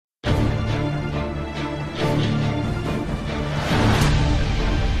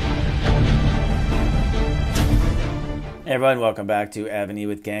Hey everyone, welcome back to Evony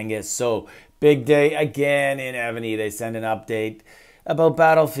with Genghis. So, big day again in Evony. They send an update about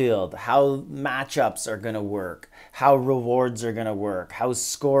Battlefield, how matchups are going to work, how rewards are going to work, how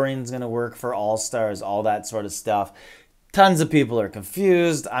scoring is going to work for All-Stars, all that sort of stuff. Tons of people are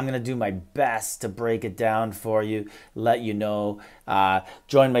confused. I'm going to do my best to break it down for you, let you know.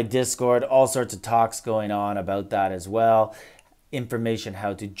 Join my Discord, all sorts of talks going on about that as well. Information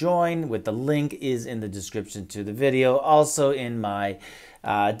how to join with the link is in the description to the video. Also in my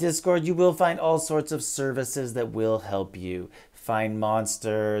Discord, you will find all sorts of services that will help you find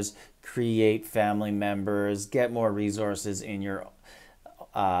monsters, create family members, get more resources in your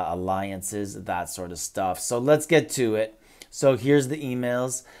alliances, that sort of stuff. So let's get to it. So here's the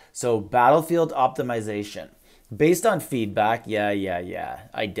emails. So Battlefield optimization. Based on feedback,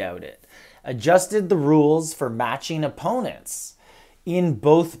 I doubt it. Adjusted the rules for matching opponents in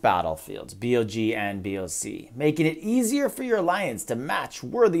both battlefields, BOG and BOC, making it easier for your alliance to match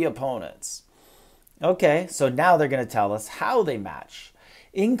worthy opponents. Okay, so now they're going to tell us how they match.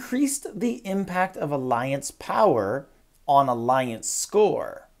 Increased the impact of alliance power on alliance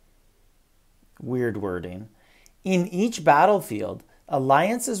score. Weird wording. In each battlefield,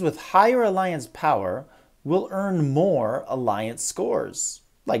 alliances with higher alliance power will earn more alliance scores.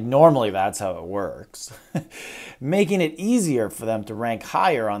 Like normally that's how it works. Making it easier for them to rank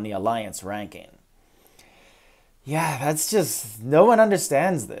higher on the alliance ranking. Yeah, that's just, no one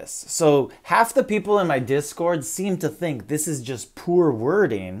understands this. So half the people in my Discord seem to think this is just poor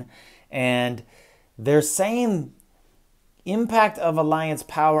wording, and they're saying impact of alliance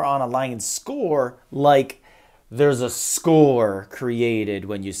power on alliance score like there's a score created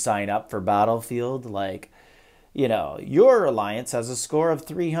when you sign up for Battlefield. Like, you know, your alliance has a score of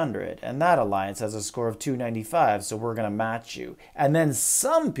 300 and that alliance has a score of 295, so we're going to match you. And then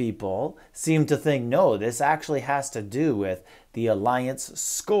some people seem to think, no, this actually has to do with the alliance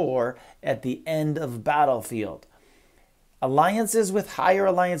score at the end of Battlefield. Alliances with higher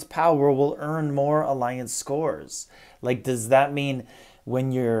alliance power will earn more alliance scores. Like, does that mean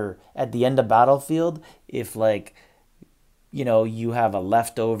when you're at the end of Battlefield, if like, you know, you have a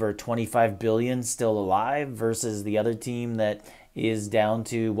leftover 25 billion still alive versus the other team that is down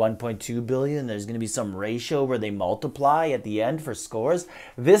to 1.2 billion, there's going to be some ratio where they multiply at the end for scores?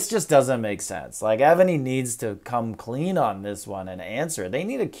 This just doesn't make sense. Like, Evony needs to come clean on this one and answer. They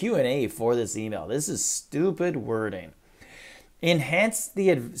need a Q&A for this email. This is stupid wording. Enhance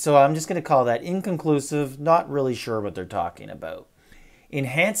the, so I'm just going to call that inconclusive, not really sure what they're talking about.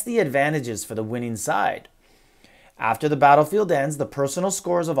 Enhance the advantages for the winning side. After the battlefield ends, the personal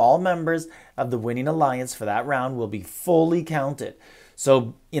scores of all members of the winning alliance for that round will be fully counted.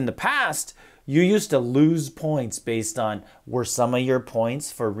 So in the past, you used to lose points based on were some of your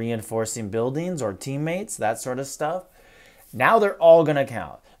points for reinforcing buildings or teammates, that sort of stuff. Now they're all going to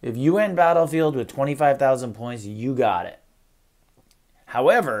count. If you end Battlefield with 25,000 points, you got it.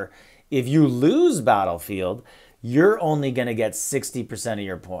 However, if you lose Battlefield, you're only going to get 60% of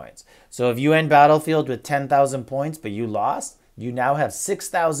your points. So if you end Battlefield with 10,000 points, but you lost, you now have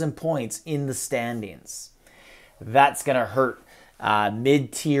 6,000 points in the standings. That's going to hurt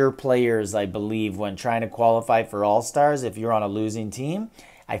mid-tier players, I believe, when trying to qualify for All-Stars if you're on a losing team.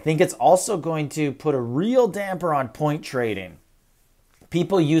 I think it's also going to put a real damper on point trading.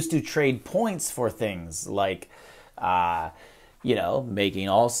 People used to trade points for things like, you know, making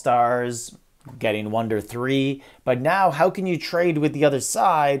All-Stars, getting Wonder 3, but now how can you trade with the other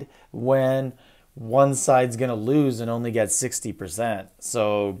side when one side's going to lose and only get 60%?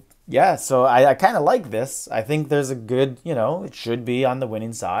 So yeah, so I kind of like this. I think there's a good, you know, it should be on the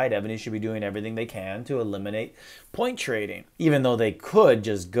winning side. Evony should be doing everything they can to eliminate point trading, even though they could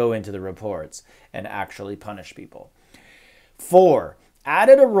just go into the reports and actually punish people. 4.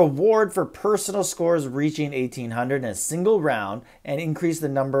 Added a reward for personal scores reaching 1,800 in a single round and increased the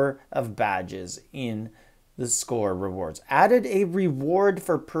number of badges in the score rewards. Added a reward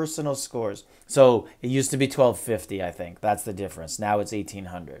for personal scores. So it used to be 1,250, I think. That's the difference. Now it's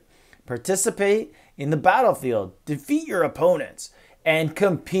 1,800. Participate in the battlefield, defeat your opponents, and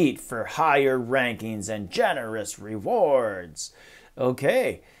compete for higher rankings and generous rewards.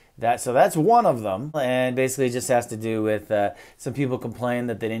 Okay. So that's one of them, and basically it just has to do with some people complained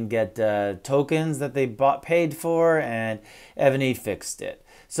that they didn't get tokens that they paid for, and Evony fixed it.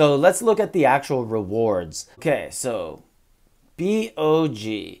 So let's look at the actual rewards. Okay, so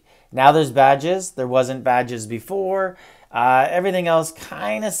BOG. Now there's badges. There wasn't badges before. Everything else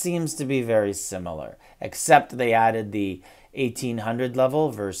kind of seems to be very similar, except they added the 1,800 level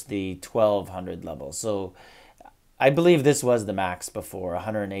versus the 1,200 level. So I believe this was the max before,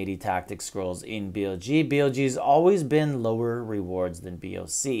 180 tactic scrolls in BLG. BLG's always been lower rewards than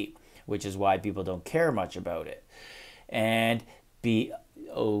BOC, which is why people don't care much about it. And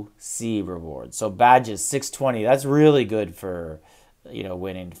BOC rewards. So badges, 620. That's really good for,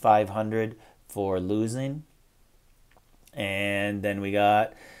 winning. 500 for losing. And then we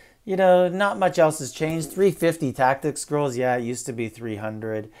got, not much else has changed. 350 tactic scrolls. Yeah, it used to be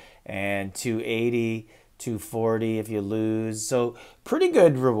 300. And 280. 240 if you lose. So pretty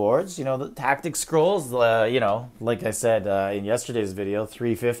good rewards. The tactic scrolls, like I said in yesterday's video,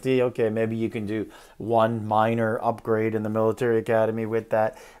 350. Okay, maybe you can do one minor upgrade in the military academy with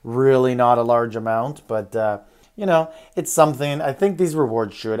that. Really not a large amount, but it's something. I think these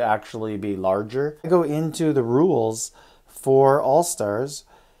rewards should actually be larger. I go into the rules for All-Stars.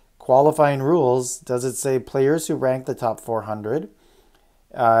 Qualifying rules, does it say players who rank the top 400?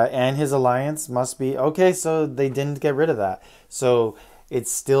 And his alliance must be... Okay, so they didn't get rid of that. So it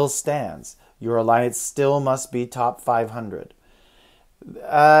still stands. Your alliance still must be top 500.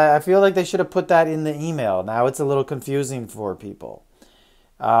 I feel like they should have put that in the email. Now it's a little confusing for people.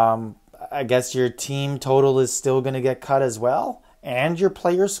 I guess your team total is still going to get cut as well. And your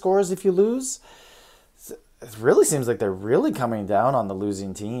player scores if you lose. It really seems like they're really coming down on the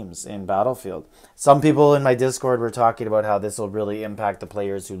losing teams in Battlefield. Some people in my Discord were talking about how this will really impact the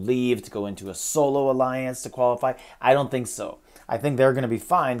players who leave to go into a solo alliance to qualify. I don't think so. I think they're going to be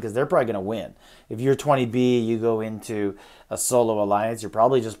fine because they're probably going to win. If you're 20B, you go into a solo alliance, you're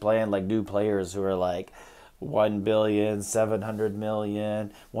probably just playing like new players who are like 1 billion, 700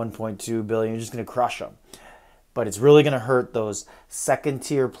 million, 1.2 billion. You're just going to crush them. But it's really going to hurt those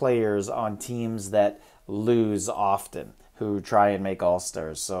second-tier players on teams that lose often, who try and make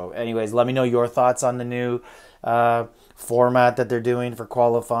All-Stars. So anyways, let me know your thoughts on the new format that they're doing for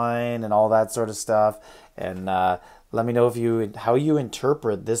qualifying and all that sort of stuff. And let me know how you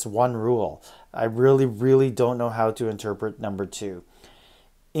interpret this one rule. I really, really don't know how to interpret number 2.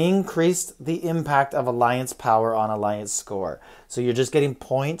 Increased the impact of alliance power on alliance score. So you're just getting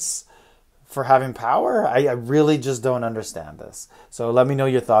points for having power? I really just don't understand this. So let me know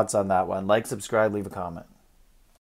your thoughts on that one. Like, subscribe, leave a comment.